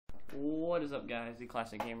What is up, guys? The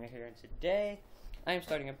Classic Gamer here, and today I am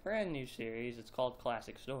starting a brand new series. It's called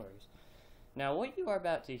Classic Stories. Now, what you are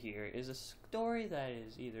about to hear is a story that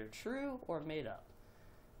is either true or made up.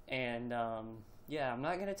 And, yeah, I'm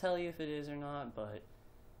not going to tell you if it is or not, but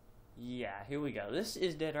yeah, here we go. This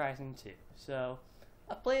is Dead Rising 2. So,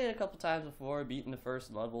 I've played it a couple times before, beaten the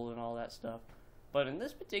first level and all that stuff. But in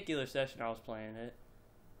this particular session I was playing it,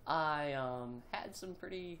 I had some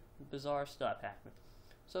pretty bizarre stuff happen.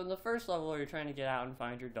 So in the first level, you're trying to get out and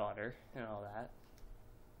find your daughter and all that.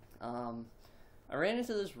 I ran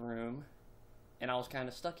into this room, and I was kind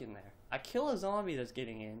of stuck in there. I kill a zombie that's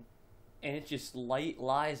getting in, and it just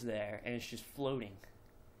lies there, and it's just floating.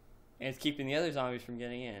 And it's keeping the other zombies from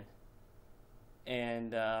getting in.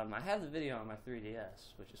 And I have the video on my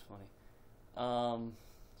 3DS, which is funny.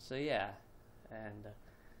 So yeah, and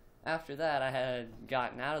after that, I had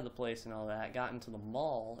gotten out of the place and all that, got into the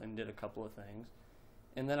mall and did a couple of things.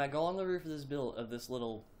 And then I go on the roof of this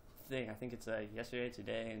little thing. I think it's a yesterday,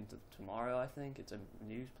 today, and tomorrow. I think it's a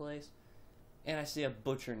news place, and I see a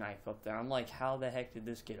butcher knife up there. I'm like, how the heck did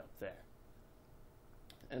this get up there?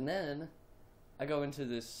 And then I go into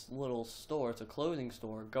this little store. It's a clothing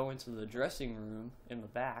store. Go into the dressing room in the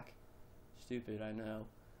back. Stupid, I know.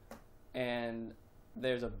 And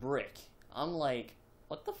there's a brick. I'm like,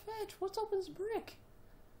 what the fetch? What's up with this brick?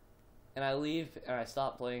 And I leave and I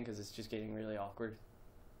stop playing because it's just getting really awkward.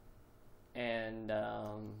 And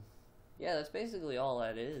yeah, that's basically all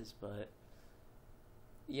that is. But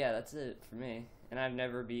yeah, that's it for me. And I've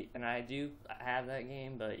never and I have that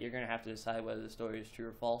game, but you're gonna have to decide whether the story is true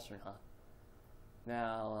or false or not.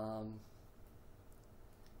 Now,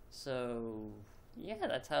 so yeah,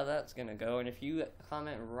 that's how that's gonna go. And if you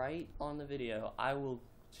comment right on the video, I will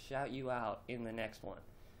shout you out in the next one.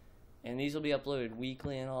 And these will be uploaded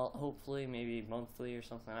weekly and all, hopefully, maybe monthly or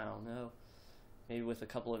something, I don't know. Maybe with a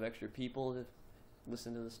couple of extra people to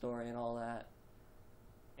listen to the story and all that.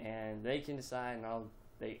 And they can decide, and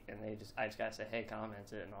I just gotta say, hey,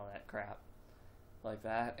 comment it and all that crap. Like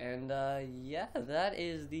that. And yeah, that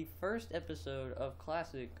is the first episode of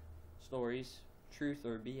Classic Stories, Truth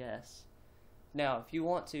or BS. Now, if you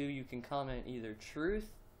want to, you can comment either truth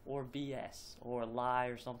or BS, or lie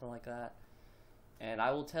or something like that. And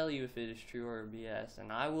I will tell you if it is true or BS,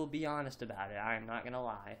 and I will be honest about it. I am not gonna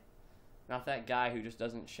lie. Not that guy who just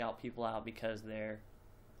doesn't shout people out because they're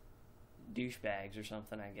douchebags or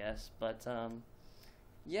something, I guess. But,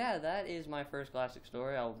 yeah, that is my first classic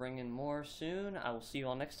story. I will bring in more soon. I will see you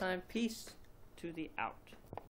all next time. Peace to the out.